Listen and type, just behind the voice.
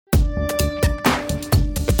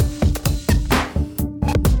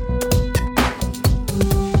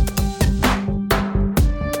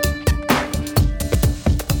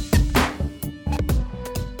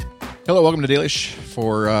Hello, welcome to Dailyish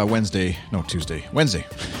for Wednesday, June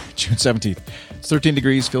 17th. It's 13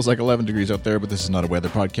 degrees, feels like 11 degrees out there, but this is not a weather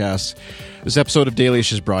podcast. This episode of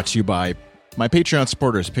Dailyish is brought to you by my Patreon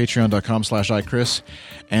supporters, patreon.com/iChris,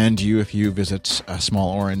 and you, if you visit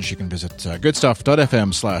Small Orange, you can visit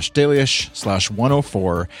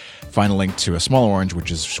goodstuff.fm/dailyish/104. Find a link to a Small Orange,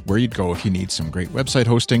 which is where you'd go if you need some great website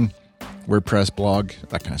hosting, WordPress, blog,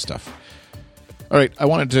 that kind of stuff. All right, I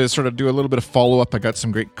wanted to sort of do a little bit of follow-up. I got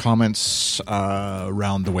some great comments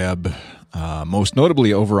around the web, most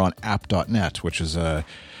notably over on app.net, which is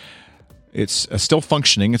it's still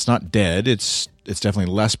functioning. It's not dead. It's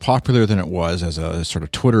definitely less popular than it was as a sort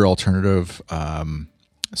of Twitter alternative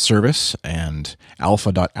service, and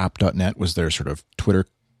alpha.app.net was their sort of Twitter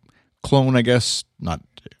clone, I guess. Not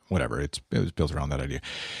whatever. It was built around that idea.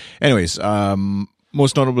 Anyways,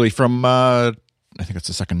 most notably from... I think that's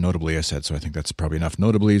the second notably I said, so I think that's probably enough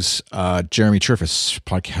notablies. Jeremy Churfus,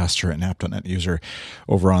 podcaster and app.net user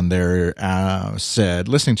over on there, said,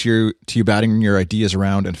 listening to you batting your ideas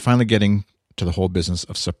around and finally getting to the whole business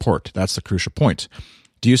of support. That's the crucial point.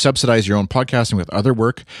 Do you subsidize your own podcasting with other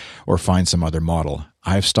work or find some other model?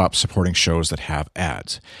 I've stopped supporting shows that have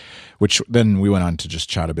ads, which then we went on to just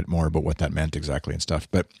chat a bit more about what that meant exactly and stuff.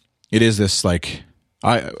 But it is this like...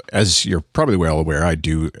 as you're probably well aware, I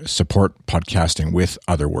do support podcasting with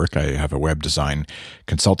other work. I have a web design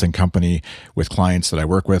consulting company with clients that I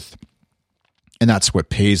work with, and that's what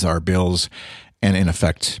pays our bills and in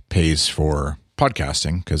effect pays for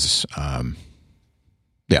podcasting because,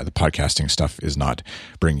 the podcasting stuff is not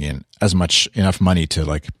bringing in as much enough money to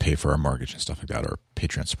like pay for our mortgage and stuff like that, or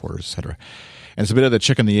Patreon supporters, etc. And it's a bit of the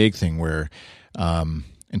chicken and the egg thing where,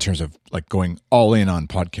 in terms of like going all in on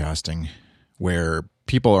podcasting, where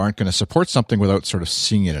people aren't going to support something without sort of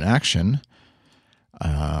seeing it in action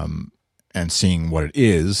and seeing what it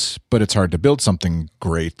is, but it's hard to build something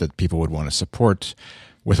great that people would want to support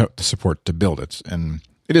without the support to build it. And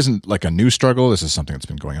it isn't like a new struggle. This is something that's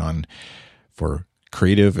been going on for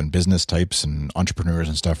creative and business types and entrepreneurs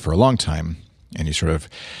and stuff for a long time. And you sort of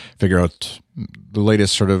figure out the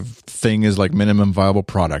latest sort of thing is like minimum viable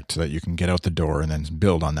product that you can get out the door and then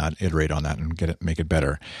build on that, iterate on that, and make it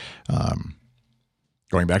better.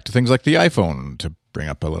 Going back to things like the iPhone, to bring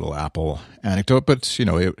up a little Apple anecdote, but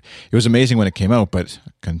it was amazing when it came out, but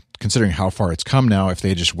considering how far it's come now, if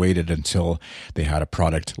they just waited until they had a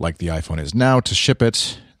product like the iPhone is now to ship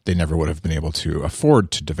it, they never would have been able to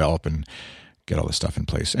afford to develop and get all this stuff in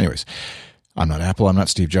place. Anyways, I'm not Apple, I'm not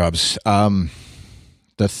Steve Jobs. The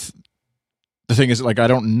thing is, like, I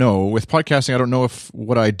don't know, with podcasting, I don't know if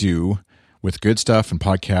what I do with good stuff and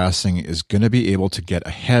podcasting is going to be able to get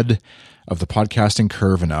ahead of the podcasting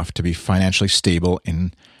curve enough to be financially stable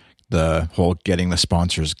in the whole getting the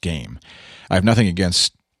sponsors game. I have nothing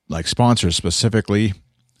against like sponsors specifically,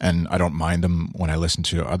 and I don't mind them when I listen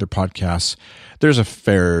to other podcasts. There's a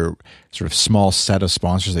fair sort of small set of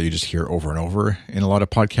sponsors that you just hear over and over in a lot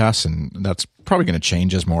of podcasts, and that's probably going to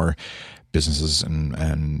change as more businesses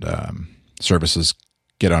and services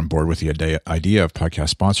get on board with the idea of podcast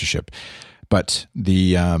sponsorship. But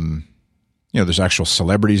the there's actual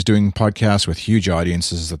celebrities doing podcasts with huge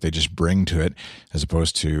audiences that they just bring to it, as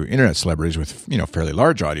opposed to internet celebrities with, fairly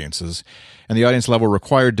large audiences. And the audience level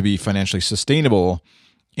required to be financially sustainable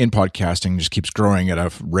in podcasting just keeps growing at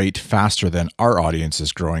a rate faster than our audience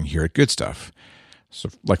is growing here at Good Stuff. So,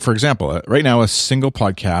 like, for example, right now, a single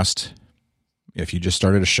podcast, if you just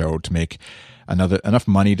started a show to make enough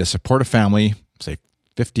money to support a family, say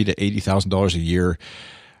 $50,000 to $80,000 a year,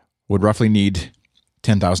 would roughly need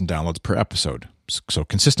 10,000 downloads per episode. So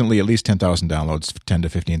consistently at least 10,000 downloads, 10 to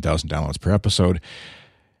 15,000 downloads per episode.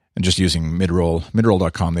 And just using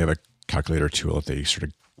midroll.com, they have a calculator tool that they sort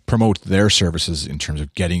of promote their services in terms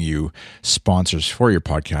of getting you sponsors for your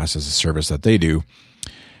podcast as a service that they do.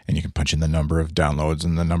 And you can punch in the number of downloads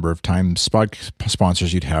and the number of times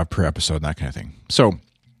sponsors you'd have per episode and that kind of thing. So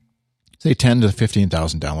say 10 to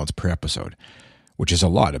 15,000 downloads per episode, which is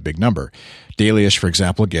a big number. Dailyish, for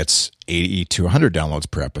example, gets 80 to 100 downloads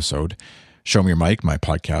per episode. Show Me Your Mic, my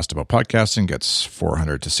podcast about podcasting, gets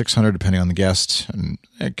 400 to 600, depending on the guest, and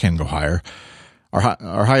it can go higher.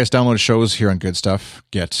 Our highest downloaded shows here on Good Stuff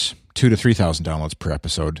get 2,000 to 3,000 downloads per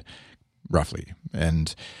episode, roughly.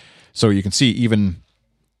 And so you can see even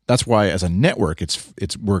that's why as a network,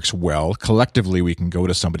 it works well. Collectively, we can go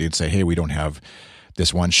to somebody and say, hey, we don't have...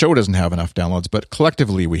 this one show doesn't have enough downloads, but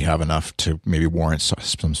collectively we have enough to maybe warrant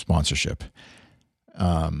some sponsorship.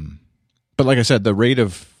 But like I said, the rate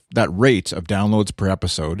of downloads per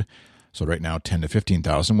episode, so right now 10 to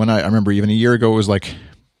 15,000. When I remember even a year ago, it was like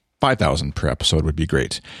 5,000 per episode would be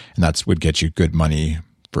great. And that would get you good money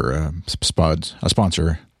for a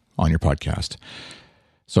sponsor on your podcast.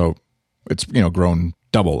 So it's, grown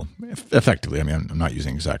double effectively. I mean, I'm not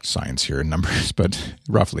using exact science here in numbers, but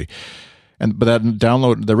roughly. But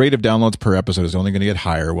the rate of downloads per episode is only going to get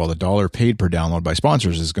higher, while the dollar paid per download by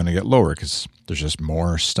sponsors is going to get lower because there's just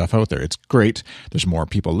more stuff out there. It's great. There's more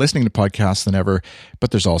people listening to podcasts than ever, but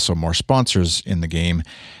there's also more sponsors in the game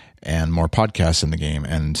and more podcasts in the game.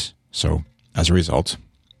 And so as a result,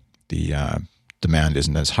 the demand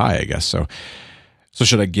isn't as high, I guess. So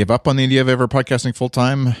should I give up on the idea of ever podcasting full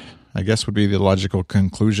time? I guess would be the logical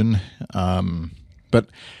conclusion. But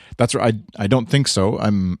that's I don't think so.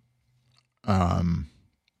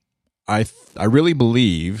 I really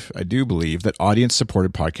believe, I do believe that audience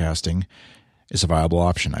supported podcasting is a viable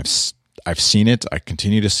option. I've seen it. I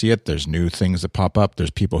continue to see it. There's new things that pop up. There's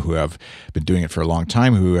people who have been doing it for a long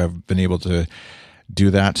time who have been able to do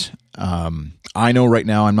that. I know right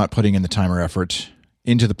now I'm not putting in the time or effort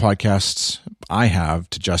into the podcasts I have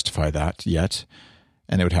to justify that yet.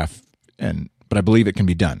 But I believe it can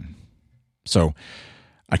be done. So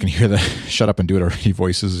I can hear the shut up and do it already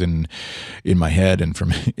voices in my head and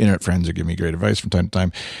from internet friends who give me great advice from time to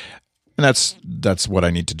time. And that's what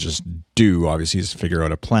I need to just do, obviously, is figure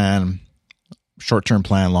out a plan, short-term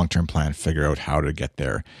plan, long-term plan, figure out how to get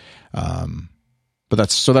there. But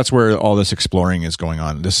that's where all this exploring is going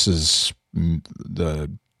on. This is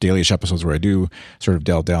the daily-ish episodes where I do sort of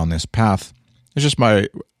delve down this path. It's just my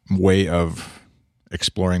way of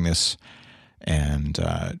exploring this and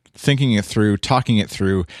thinking it through, talking it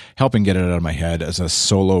through, helping get it out of my head as a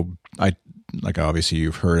solo. Obviously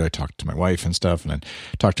you've heard I talked to my wife and stuff, and I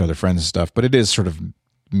talked to other friends and stuff, but it is sort of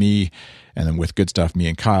me, and then with Good Stuff, me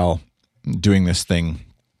and Kyle doing this thing.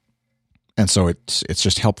 And so it's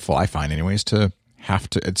just helpful, I find anyways, to have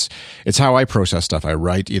to, it's how I process stuff. I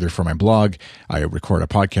write either for my blog, I record a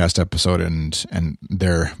podcast episode, and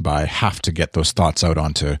thereby have to get those thoughts out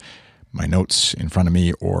onto my notes in front of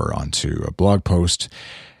me or onto a blog post.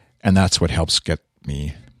 And that's what helps get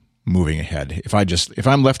me moving ahead. If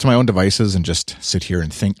I'm left to my own devices and just sit here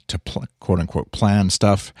and think to quote unquote plan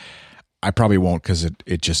stuff, I probably won't, because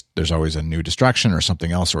there's always a new distraction or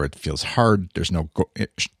something else, or it feels hard. There's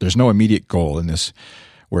no immediate goal in this.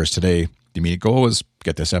 Whereas today, the immediate goal was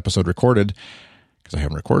get this episode recorded, because I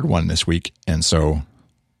haven't recorded one this week. And so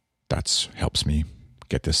that helps me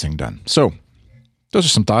get this thing done. So those are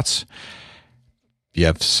some thoughts. If you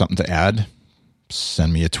have something to add,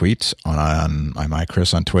 send me a tweet I'm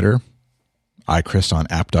iChris on Twitter, iChris on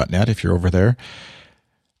app.net if you're over there.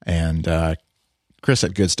 And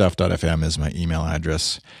Chris@goodstuff.fm is my email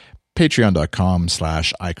address.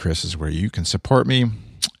 Patreon.com/iChris is where you can support me.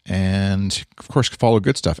 And of course, follow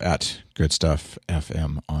Good Stuff at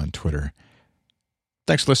GoodStuffFM on Twitter.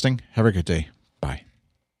 Thanks for listening. Have a good day. Bye.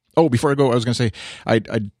 Oh, before I go, I was going to say, I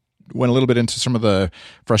went a little bit into some of the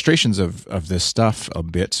frustrations of this stuff a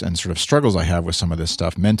bit, and sort of struggles I have with some of this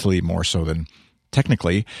stuff mentally more so than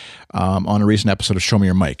technically, on a recent episode of Show Me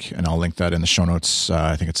Your Mic. And I'll link that in the show notes.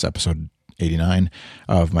 I think it's episode 89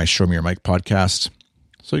 of my Show Me Your Mic podcast.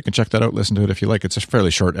 So you can check that out, listen to it if you like. It's a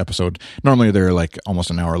fairly short episode. Normally they're like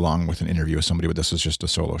almost an hour long with an interview with somebody, but this is just a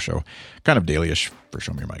solo show. Kind of daily-ish for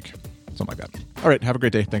Show Me Your Mic. Something like that. All right, have a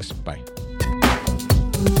great day. Thanks. Bye.